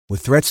With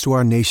threats to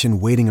our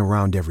nation waiting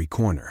around every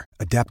corner,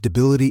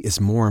 adaptability is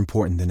more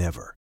important than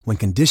ever. When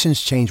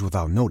conditions change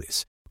without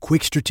notice,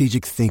 quick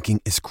strategic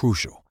thinking is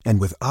crucial.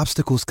 And with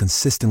obstacles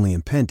consistently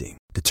impending,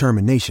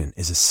 determination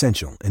is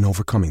essential in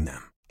overcoming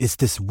them. It's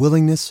this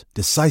willingness,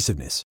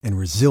 decisiveness, and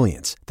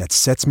resilience that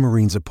sets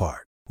Marines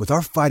apart. With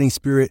our fighting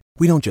spirit,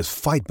 we don't just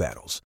fight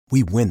battles,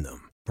 we win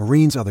them.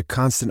 Marines are the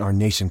constant our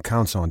nation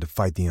counts on to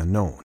fight the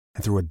unknown.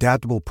 And through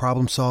adaptable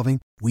problem solving,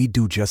 we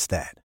do just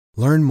that.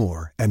 Learn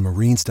more at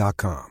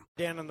marines.com.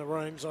 Down in the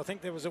rooms, I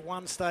think there was at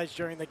one stage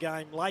during the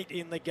game, late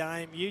in the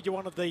game, you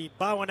wanted the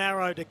bow and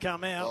arrow to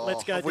come out.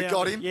 Let's go down. We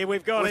got him? Yeah,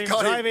 we've got him.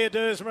 Xavier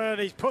Duursma,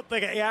 and he's put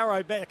the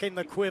arrow back in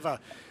the quiver.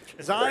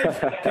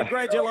 Xavier,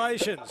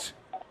 congratulations.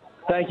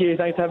 Thank you.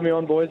 Thanks for having me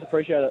on, boys.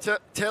 Appreciate it.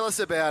 Tell us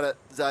about it,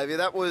 Xavier.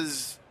 That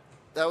was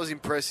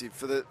impressive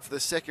for the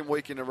second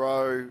week in a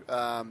row.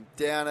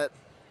 Down at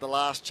the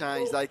last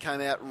change, they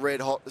came out red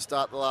hot to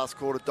start the last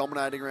quarter,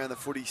 dominating around the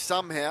footy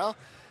somehow.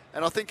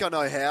 And I think I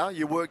know how.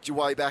 You worked your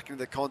way back into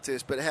the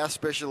contest, but how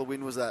special a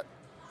win was that?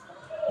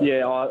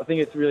 Yeah, I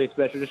think it's really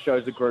special. It just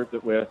shows the group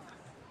that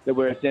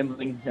we're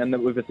assembling and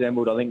that we've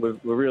assembled. I think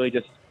we're really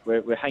just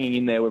we're hanging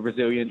in there. We're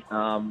resilient,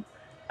 and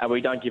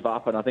we don't give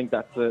up. And I think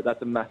that's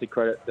a massive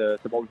credit to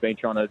what we've been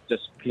trying to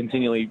just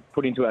continually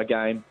put into our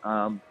game.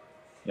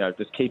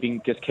 Just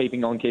keeping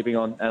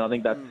on. And I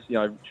think that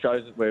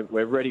shows that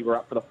we're ready. We're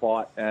up for the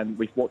fight, and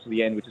we fought to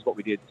the end, which is what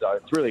we did. So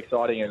it's really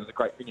exciting, and it was a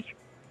great finish.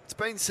 It's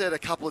been said a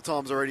couple of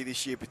times already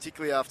this year,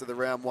 particularly after the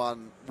round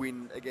one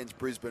win against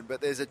Brisbane, but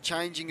there's a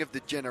changing of the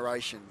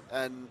generation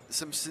and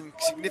some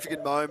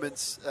significant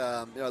moments.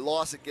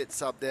 Lycett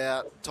gets subbed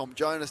out. Tom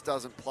Jonas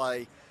doesn't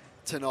play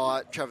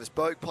tonight. Travis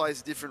Boak plays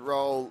a different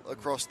role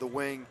across the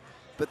wing.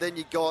 But then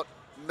you got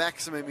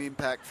maximum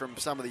impact from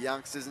some of the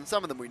youngsters, and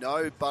some of them we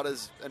know,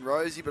 Butters and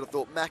Rosie, but I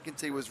thought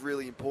McEntee was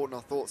really important.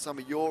 I thought some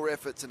of your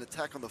efforts and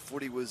attack on the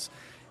footy was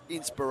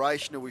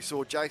inspirational. We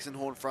saw Jason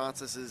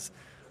Horne-Francis's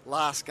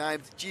last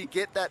game. Did you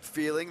get that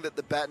feeling that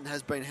the baton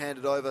has been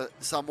handed over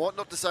somewhat?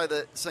 Not to say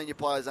that senior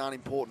players aren't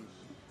important.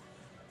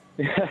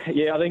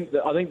 Yeah, I think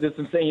there's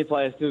some senior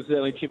players still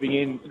certainly chipping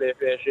in for their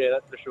fair share,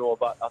 that's for sure.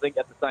 But I think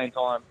at the same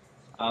time,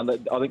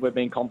 I think we're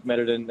being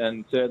complimented,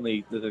 and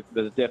certainly there's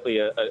definitely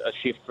a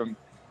shift from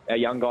our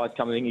young guys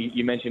coming in.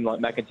 You mentioned like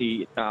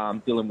McEntee,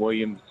 Dylan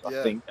Williams, I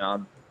think.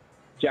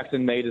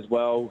 Jackson Mead as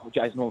well,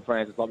 Jason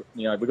Horne-Francis.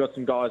 We've got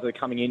some guys that are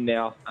coming in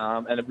now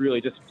and are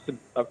really just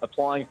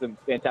applying some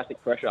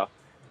fantastic pressure,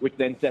 which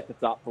then sets us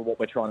up for what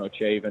we're trying to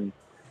achieve. And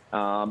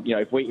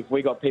if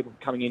we got people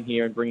coming in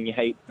here and bringing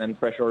heat and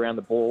pressure around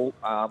the ball,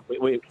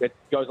 it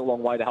goes a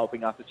long way to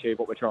helping us achieve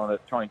what we're trying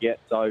to get.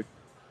 So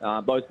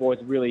those boys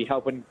are really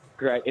helping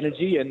create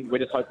energy, and we're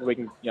just hoping we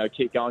can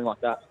keep going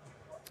like that.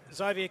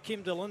 Xavier,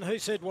 Kim Dillon, who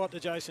said what to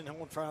Jason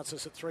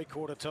Horne-Francis at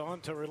three-quarter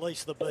time to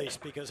release the beast,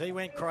 because he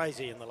went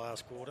crazy in the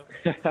last quarter?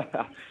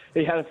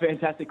 He had a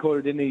fantastic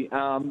quarter, didn't he?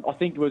 I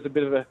think it was a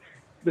bit of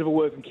a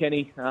word from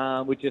Kenny,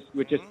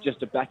 just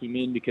to back him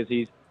in, because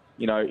he's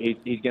going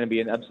to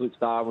be an absolute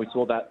star. We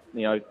saw that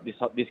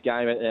this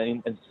game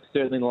and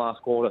certainly in the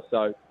last quarter.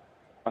 So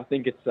I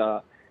think it's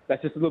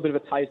that's just a little bit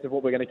of a taste of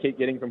what we're going to keep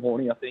getting from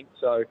Horny, I think.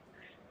 So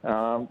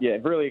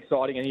really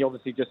exciting, and he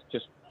obviously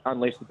just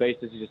unleashed the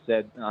beast, as you just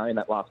said, in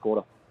that last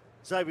quarter.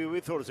 Xavier, we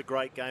thought it was a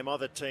great game.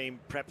 Either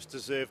team perhaps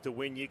deserved to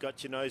win. You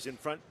got your nose in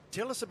front.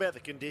 Tell us about the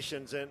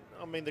conditions. And,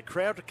 the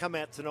crowd to come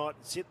out tonight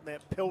and sit in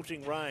that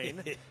pelting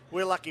rain.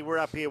 We're lucky we're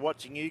up here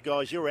watching you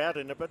guys. You're out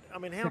in it. But,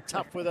 how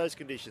tough were those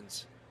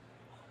conditions?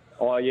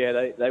 Oh,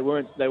 yeah, they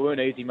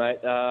weren't easy, mate.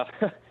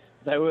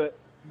 They were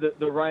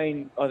the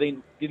rain, I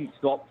think, didn't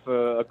stop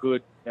for a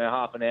good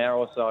half an hour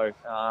or so,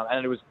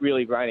 and it was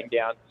really raining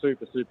down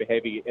super, super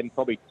heavy in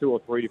probably 2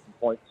 or 3 different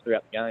points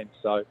throughout the game.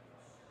 So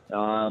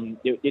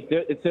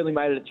it certainly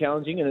made it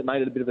challenging, and it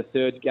made it a bit of a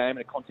surge game and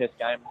a contest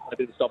game and a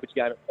bit of a stoppage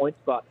game at points.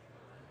 But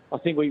I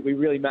think we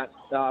really matched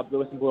the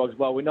Western Bulldogs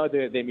well. We know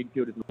their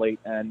midfield is elite,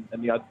 and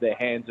their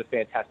hands are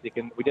fantastic,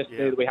 and we just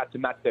knew that we had to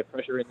match their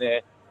pressure in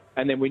there.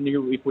 And then we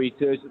knew if we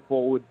surged it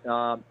forward,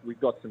 we've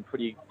got some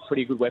pretty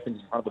good weapons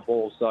in front of the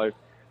ball. So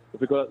if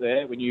we got it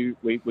there, we knew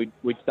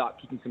we'd start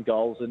kicking some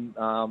goals, and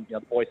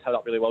the boys held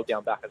up really well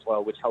down back as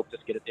well, which helped us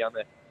get it down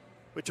there.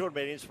 We're talking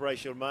about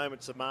inspirational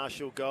moments, the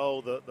Marshall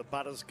goal, the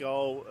Butters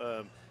goal.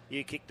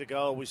 You kicked a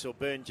goal, we saw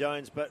Burn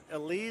Jones, but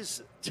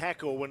Alir's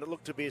tackle when it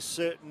looked to be a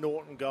certain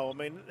Norton goal,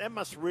 that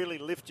must really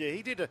lift you.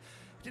 He didn't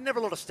have a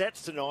lot of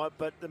stats tonight,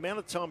 but the amount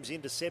of times he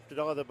intercepted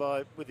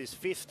either with his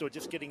fist or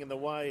just getting in the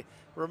way,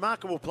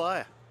 remarkable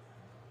player.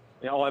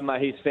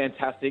 Mate, he's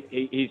fantastic.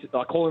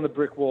 I call him the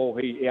brick wall.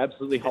 He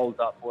absolutely holds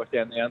up for us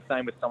down there. And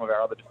same with some of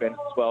our other defenders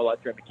as well,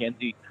 like Trent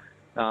McKenzie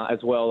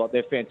as well.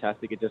 They're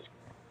fantastic at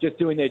just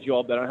doing their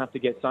job. They don't have to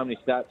get so many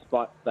stats,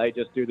 but they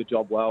just do the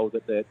job well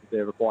that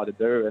they're required to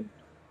do. And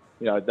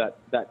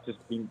that just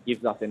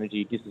gives us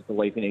energy, gives us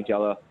belief in each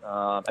other,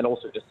 and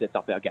also just sets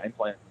up our game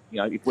plan.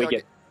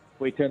 If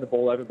we turn the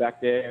ball over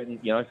back there, and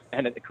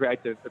it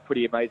creates a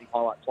pretty amazing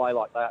highlight play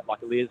like that,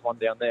 like Alir's one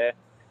down there,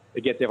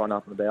 it gets everyone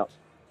up and about.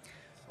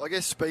 I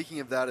guess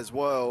speaking of that as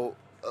well,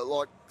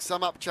 like,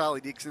 sum up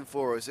Charlie Dixon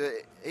for us.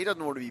 He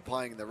doesn't want to be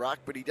playing in the ruck,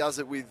 but he does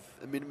it with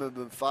a minimum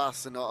of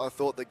fuss, and I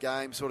thought the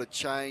game sort of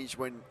changed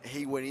when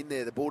he went in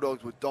there. The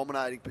Bulldogs were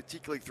dominating,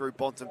 particularly through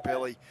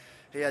Bontempelli.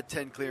 He had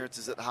 10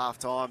 clearances at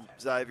half-time,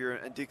 Xavier,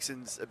 and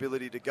Dixon's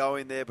ability to go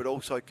in there but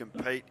also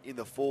compete in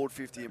the forward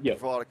 50 and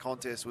provide a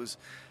contest was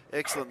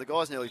excellent. The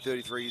guy's nearly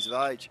 33 years of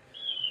age.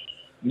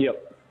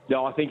 Yep.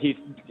 No, I think he's,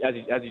 as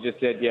you just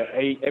said,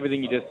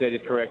 everything you just said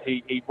is correct.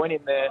 He went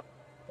in there,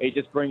 he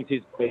just brings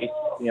his beast,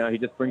 he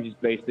just brings his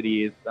beast that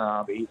he is.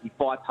 He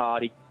fights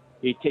hard,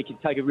 he can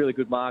take a really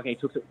good mark, and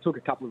he took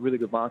a couple of really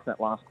good marks in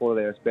that last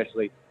quarter there,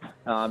 especially.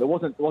 It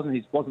wasn't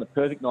a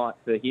perfect night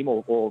for him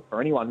or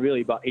for anyone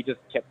really, but he just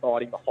kept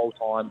fighting the whole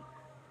time.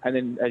 And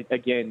then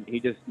again,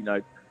 he just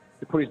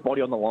to put his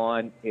body on the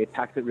line, he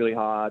attacks it really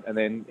hard, and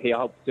then he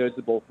helps surge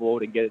the ball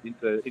forward and get it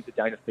into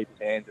dangerous people's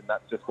hands, and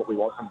that's just what we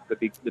want from the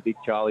big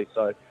Charlie.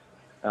 So,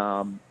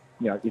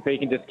 if he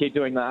can just keep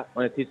doing that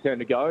when it's his turn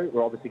to go,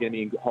 we're obviously going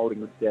to be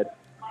holding instead.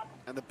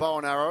 And the bow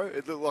and arrow,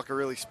 it looked like a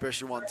really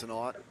special one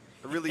tonight.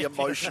 A really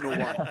emotional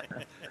one.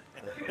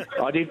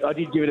 I did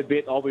give it a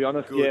bit, I'll be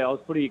honest. Good. Yeah, I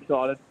was pretty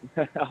excited.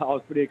 I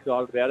was pretty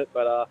excited about it,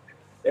 but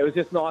it was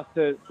just nice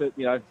to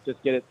just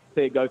see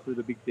it go through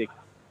the big six.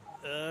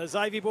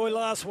 Xavier boy,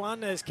 last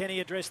one. Has Kenny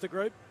addressed the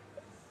group?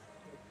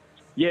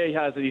 Yeah, he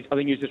has. I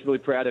think he was just really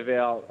proud of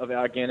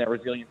our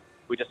resilience.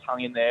 We just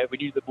hung in there. We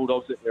knew the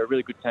Bulldogs were a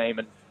really good team,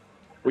 and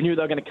we knew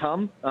they were going to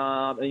come.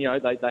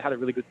 They had a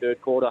really good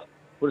third quarter.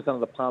 Put us under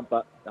the pump,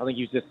 but I think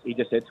he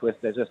just said to us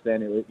there just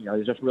then, he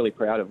was just really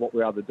proud of what we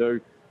were able to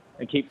do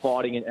and keep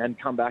fighting and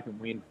come back and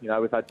win.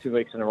 We've had 2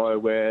 weeks in a row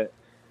where,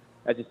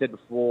 as you said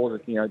before,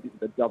 that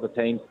the other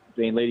team's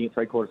been leading at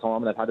 3/4 time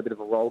and they've had a bit of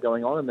a roll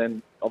going on, and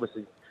then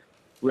obviously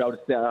we were able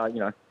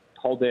to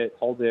hold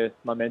their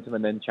momentum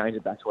and then change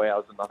it back to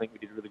ours, and I think we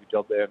did a really good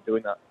job there of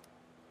doing that.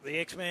 The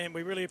X-Man,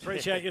 we really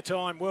appreciate your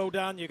time. Well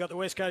done. You've got the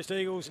West Coast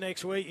Eagles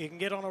next week. You can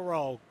get on a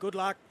roll. Good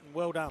luck and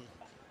well done.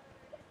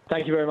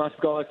 Thank you very much,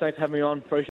 guys. Thanks for having me on. Appreciate it.